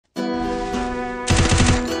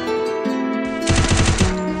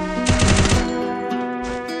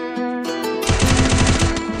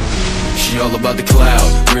all about the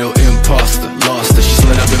cloud, real imposter. Lost her, she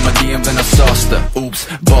slid up in my DM, then I sauced her. Oops,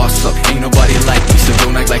 boss up, ain't nobody like me, so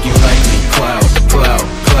don't act like you like me. Cloud, cloud,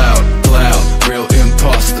 cloud, cloud, real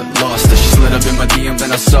imposter. Lost her, she slid up in my DM,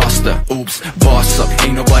 then I sauced her. Oops, boss up,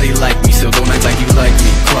 ain't nobody like me, so don't act like you like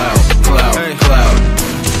me. Cloud, cloud, cloud.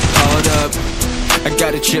 Hold up, I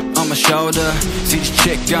got a chip on my shoulder. See this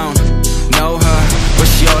chick gone, know her, but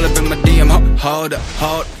she all up in my DM. Hold up,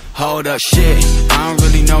 hold up, shit, I don't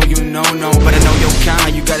really know you, no, but I know your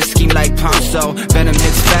kind, you got a scheme like Ponzo. Venom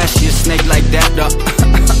hits fast, she a snake like that, though.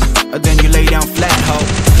 Then you lay down flat, ho.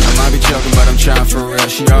 I might be joking, but I'm trying for real.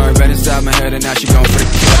 She already been inside my head and now she gon' for the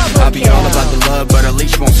kill. I'll be all about the love, but her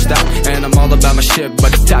leash won't stop. And I'm all about my shit,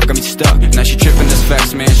 but the top got me stuck. Now she tripping this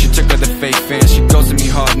facts, man, she took her the fake fans. She goes to me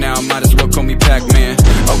hard now, might as well call me Pac-Man.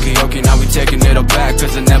 Okay, now we taking it all back,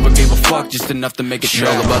 cause I never gave a fuck, just enough to make it she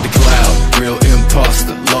all about the cloud, real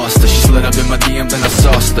imposter. Lost her, she slid up in my DM, then I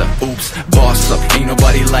sauced her. Oops, boss up, ain't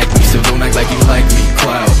nobody like me, so don't act like you like me.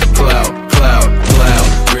 Cloud, cloud, cloud, cloud,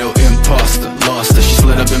 real imposter. Lost her, she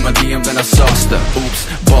slid up in my DM, then I sauced her. Oops,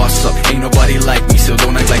 boss up, ain't nobody like me, so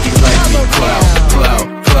don't act like you like me. Cloud, cloud,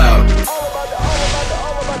 cloud.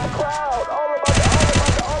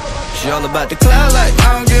 She all about the cloud, like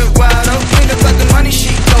I don't get wild, oh. Ain't about the money, she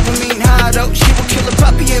dopamine high, though. She will kill a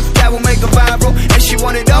puppy if that will make her viral. And she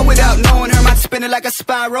want it all without knowing her mind spinning like a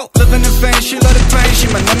spiral. Living in vain, she love the pain, she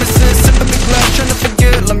my nemesis. Sipping the glass, trying to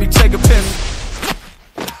forget, let me take a piss.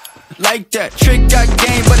 Like that, trick got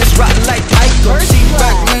game, but it's rotten like Ico. See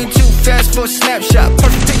back lane too fast for a snapshot.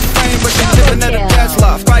 Perfect big frame, but she living at a gas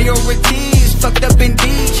loft. Priorities, fucked up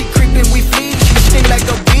indeed. She creeping, we flee, she sting like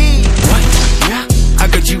a bee. What? Yeah, I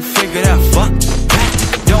got you figured out, fuck that.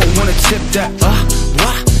 Don't wanna tip that,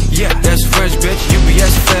 what? Yeah, that's French, bitch,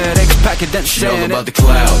 UPS, FedEx, packet, that shit. She all about the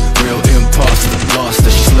cloud, real imposter. Lost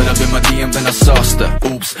her, she slid up in my DM, then I sauced her.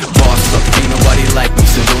 Oops, boss up, ain't nobody like me,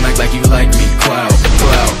 so don't act like you like me. Cloud,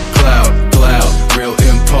 cloud, cloud, cloud, real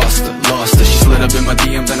imposter. Lost her, she slid up in my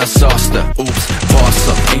DM, then I sauced her. Oops, boss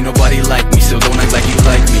up, ain't nobody like me, so don't act like you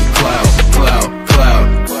like me. Cloud, cloud,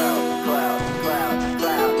 cloud.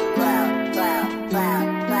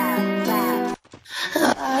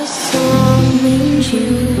 I summoned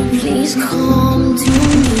you, please come to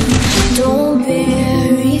me. Don't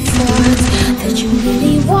bury thoughts that you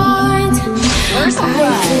really want. I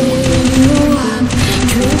fill you up,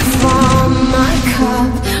 drink from my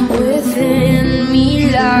cup. Within me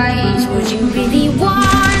lies what you really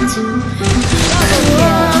want. Come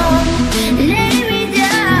on, lay me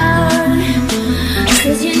down,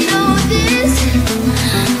 cause you know this,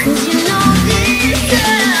 cause you know this.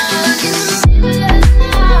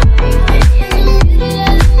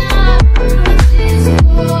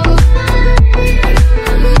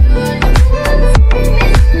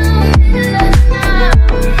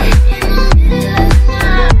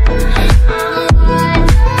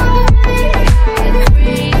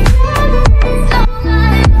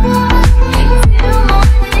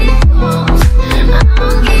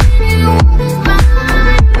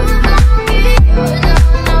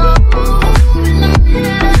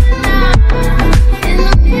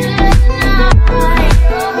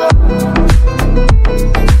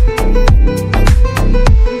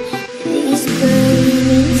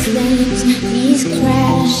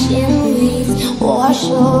 Wash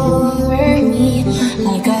over me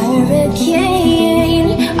like a hurricane.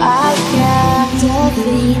 I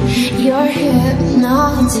captivate, you're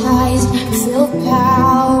hypnotized, feel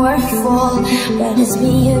powerful, but it's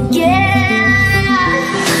me again.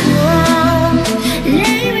 Come,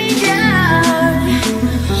 lay me down,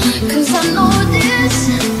 cause I know this,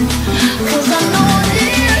 cause I know this.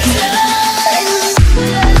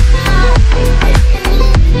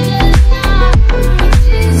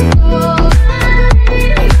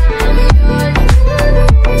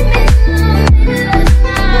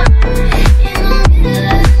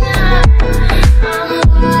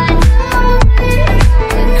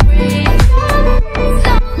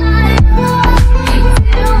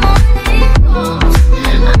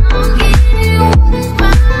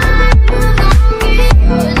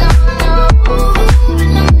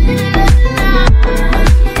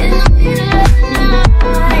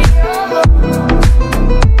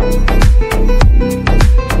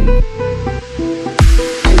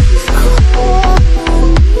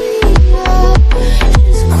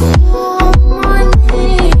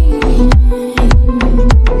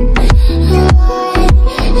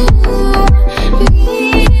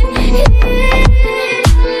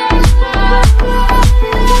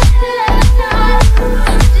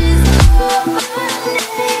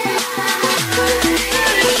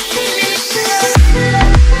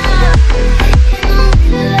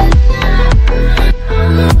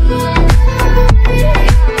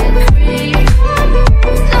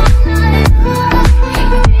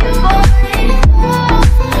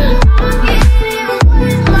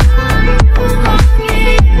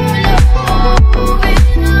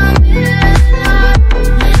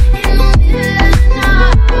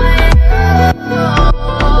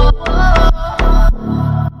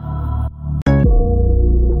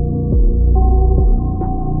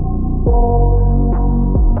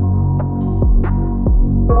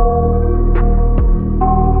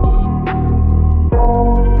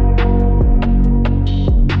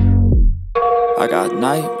 got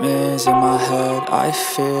nightmares in my head, I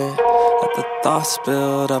fear that the thoughts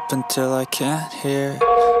build up until I can't hear,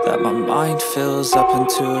 that my mind fills up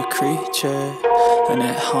into a creature, and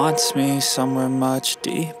it haunts me somewhere much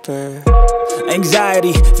deeper.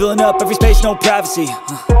 Anxiety, filling up every space, no privacy.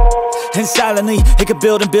 And silently, it could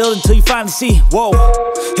build and build until you finally see, whoa,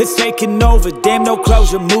 it's taking over, damn, no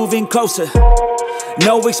closure, moving closer.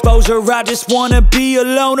 No exposure, I just wanna be a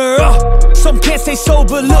loner. Some can't stay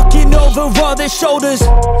sober, looking over all their shoulders,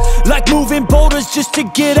 like moving boulders just to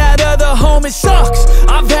get out of the home. It sucks,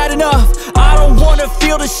 I've had enough, I don't wanna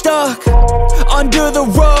feel the stuck under the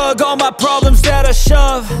rug, all my problems that I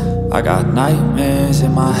shove. I got nightmares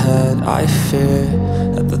in my head, I fear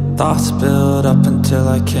that the thoughts build up until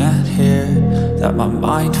I can't hear, that my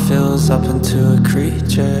mind fills up into a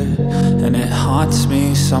creature, and it haunts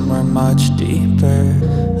me somewhere much deeper.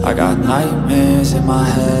 I got nightmares in my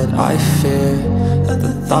head, I fear that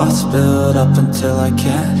the thoughts build up until I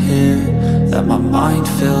can't hear, that my mind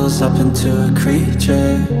fills up into a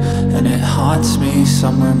creature, and it haunts me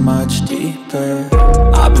somewhere much deeper.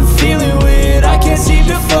 I've been feeling weird, I can't seem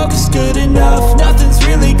to focus good enough, nothing's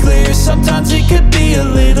really clear, sometimes it could be a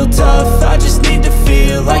little tough. I just need to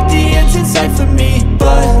feel like the end's in sight for me,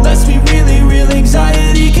 but let's be really real,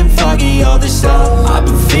 anxiety can foggy all this stuff. I've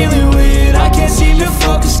been feeling weird, I can't seem to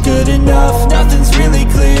focus good enough, nothing's really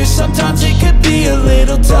clear, sometimes it could be a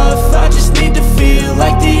little tough. I just need to feel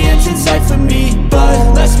like the end's in sight for me,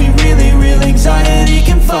 but let's be really real, anxiety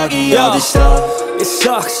can foggy all this stuff. It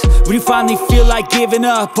sucks when you finally feel like giving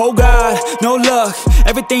up. Oh God, no luck,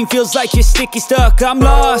 everything feels like you're sticky stuck. I'm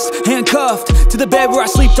lost, handcuffed to the bed where I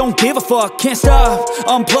sleep, don't give a fuck, can't stop,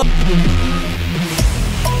 unplug.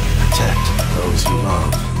 Protect those you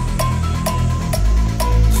love.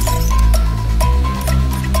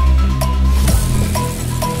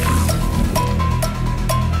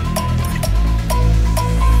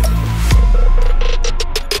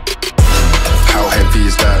 How heavy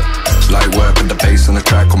is that? Light work with the bass on the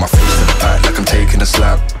track, on my face to the back like I'm taking a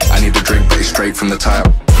slap. I need a drink but it's straight from the tap,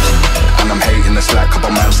 and I'm hating the slack, couple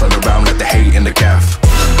miles slide around like the hate in the gaff.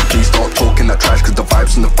 Please stop talking that trash, cause the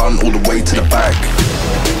vibes in the front all the way to the back.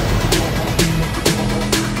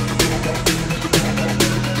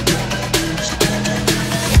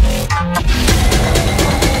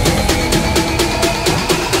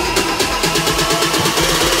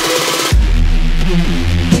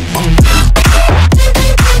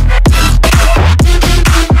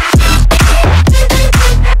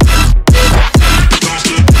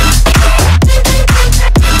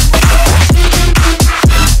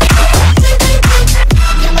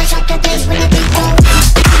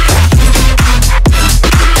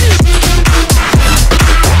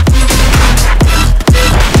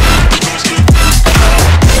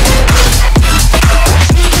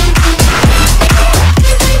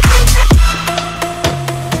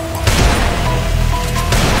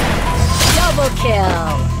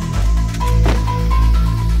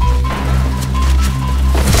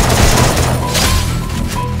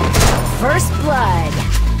 First blood.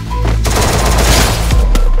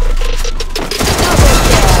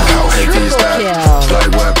 How heavy is that?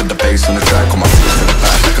 Light work with the bass on the track, on my face to the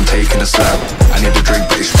back like I'm taking a slap. I need a drink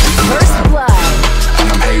but it's straight from the tap, and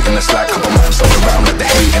I'm hating the slack, couple miles all around like the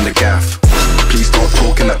hate in the gaff. Please stop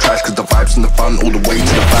talking that trash, cause the vibes in the front all the way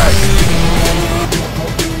to the back.